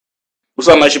What's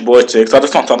up, man? It's your boy Chicks. I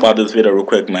just want to talk about this video real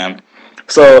quick, man.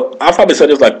 So I've probably said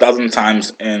this like 1,000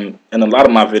 times in a lot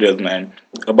of my videos, man,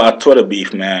 about Twitter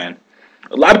beef, man.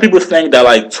 A lot of people think that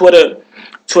like Twitter,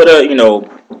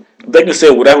 they can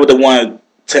say whatever they want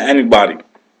to anybody,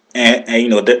 and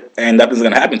and nothing's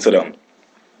gonna happen to them.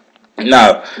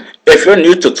 Now, if you're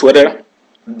new to Twitter,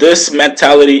 this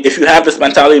mentality, if you have this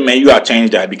mentality, man, you gotta change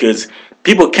that because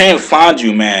people can't find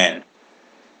you, man.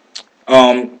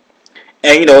 Um,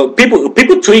 and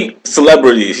people tweet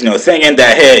celebrities, saying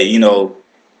that hey,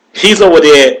 he's over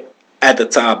there at the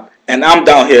top and I'm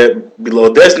down here below.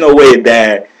 There's no way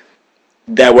that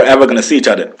we're ever gonna see each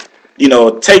other.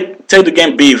 Take the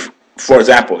game beef for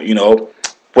example.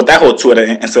 With that whole Twitter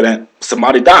incident,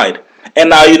 somebody died, and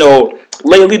now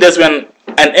lately there's been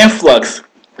an influx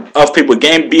of people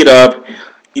getting beat up,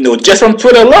 just from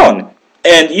Twitter alone.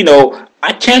 And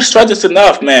I can't stress this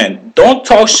enough, man. Don't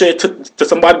talk shit to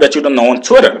somebody that you don't know on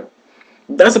Twitter.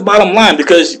 That's the bottom line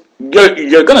because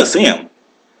you're gonna see him,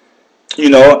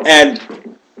 and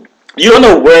you don't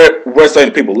know where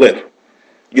certain people live.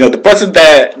 The person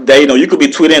that you could be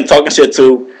tweeting and talking shit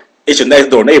to is your next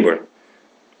door neighbor,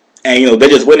 and they're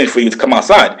just waiting for you to come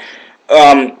outside.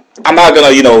 I'm not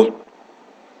gonna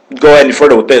go any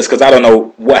further with this because I don't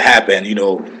know what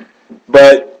happened,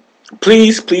 but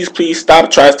please stop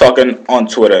trash talking on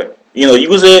Twitter.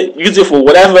 Use it for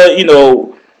whatever.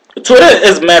 Twitter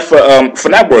is meant for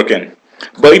networking,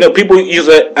 but people use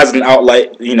it as an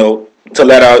outlet, to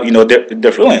let out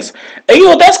their feelings,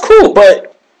 and that's cool,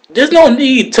 but there's no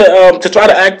need to try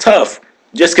to act tough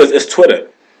just because it's Twitter.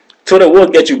 Twitter will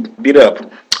get you beat up.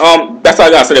 That's all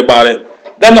I gotta say about it.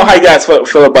 Let me know how you guys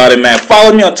feel about it, man.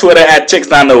 Follow me on Twitter at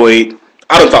Chicks908.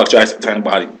 I don't talk trash to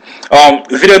anybody.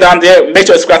 Video down there. Make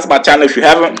sure to subscribe to my channel if you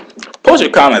haven't. Post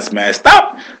your comments, man.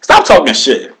 Stop talking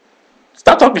shit.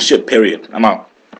 Stop talking shit. Period. I'm out.